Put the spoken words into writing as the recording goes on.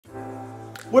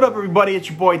What up everybody, it's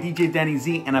your boy DJ Danny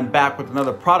Z and I'm back with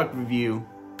another product review.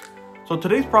 So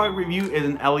today's product review is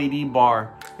an LED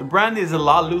bar. The brand is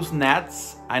Laluce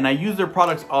Natz and I use their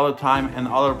products all the time and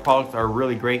all their products are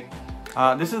really great.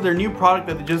 This is their new product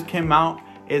that just came out.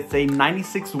 It's a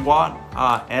 96 watt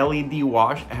LED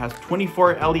wash. It has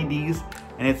 24 LEDs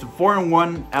and it's a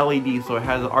 4-in-1 LED. So it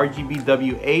has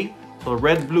RGBA, so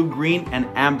red, blue, green and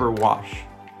amber wash.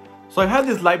 So I've had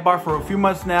this light bar for a few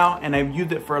months now and I've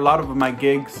used it for a lot of my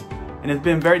gigs and it's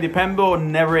been very dependable,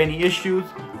 never any issues.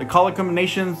 The color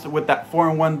combinations with that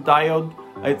 4-in-1 diode,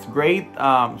 it's great.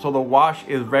 So the wash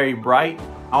is very bright.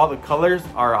 All the colors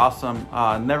are awesome.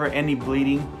 Never any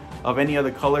bleeding of any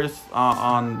other colors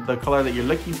on the color that you're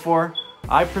looking for.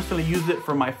 I personally use it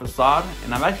for my facade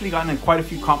and I've actually gotten quite a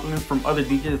few compliments from other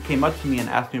DJs that came up to me and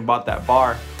asked me about that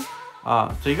bar.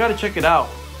 So you gotta check it out.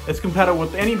 It's compatible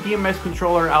with any DMX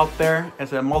controller out there.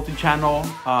 It's a multi-channel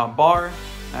bar.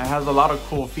 It has a lot of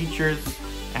cool features.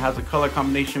 It has a color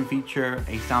combination feature,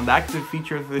 a sound active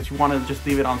feature if you want to just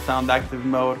leave it on sound active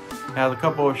mode. It has a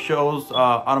couple of shows,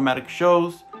 automatic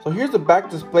shows. So here's the back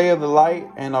display of the light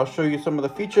and I'll show you some of the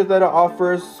features that it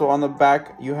offers. So on the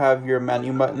back you have your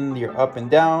menu button, your up and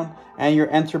down, and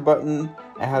your enter button.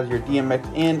 It has your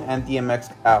DMX in and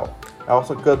DMX out. It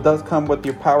also does come with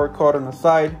your power cord on the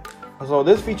side. So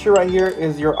this feature right here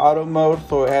is your auto mode.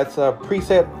 So it has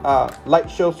preset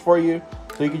light shows for you.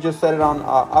 So you can just set it on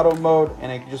auto mode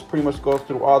and it just pretty much goes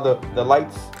through all the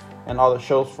lights and all the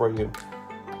shows for you.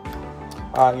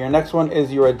 Your next one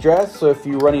is your address. So if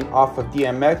you're running off of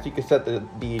DMX, you can set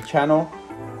the channel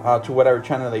to whatever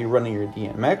channel that you're running your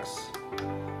DMX.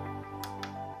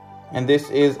 And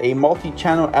this is a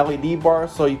multi-channel LED bar,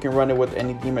 so you can run it with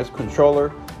any DMX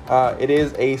controller. It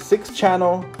is a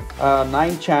 6-channel,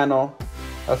 9-channel,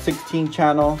 a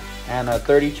 16-channel, and a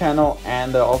 30-channel,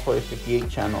 and also a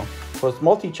 58-channel. So it's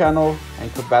multi-channel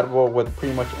and compatible with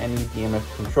pretty much any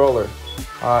DMX controller.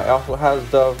 It also has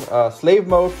the slave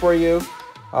mode for you,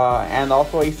 and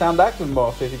also a sound active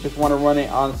mode. So if you just want to run it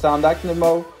on sound active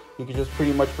mode, you can just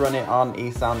pretty much run it on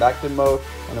a sound active mode,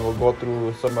 and it will go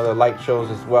through some of the light shows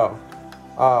as well.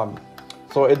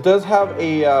 So it does have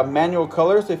a manual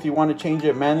color, so if you want to change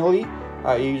it manually,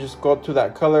 you just go to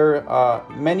that color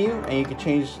menu and you can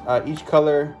change each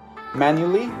color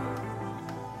manually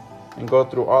and go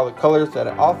through all the colors that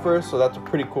it offers. So that's a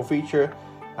pretty cool feature.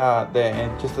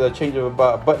 And just the change of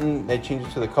a button, it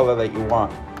changes to the color that you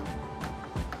want.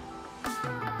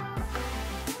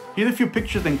 Here's a few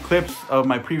pictures and clips of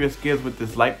my previous gigs with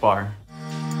this light bar.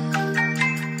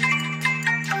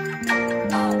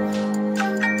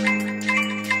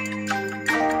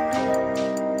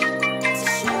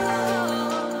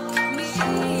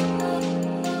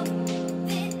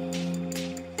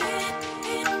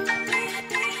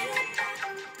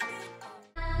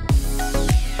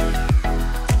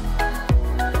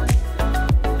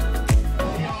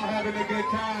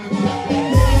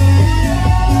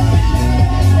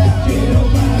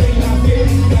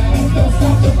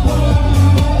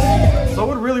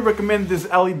 Recommend this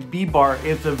LED bar.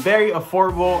 It's a very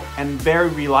affordable and very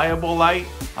reliable light.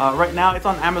 Right now it's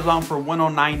on Amazon for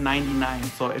 $109.99.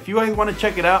 So if you guys want to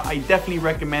check it out, I definitely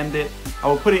recommend it. I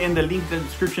will put it in the link in the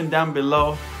description down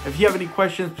below. If you have any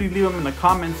questions, please leave them in the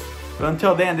comments. But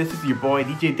until then, this is your boy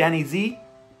DJ Danny Z.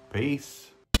 Peace.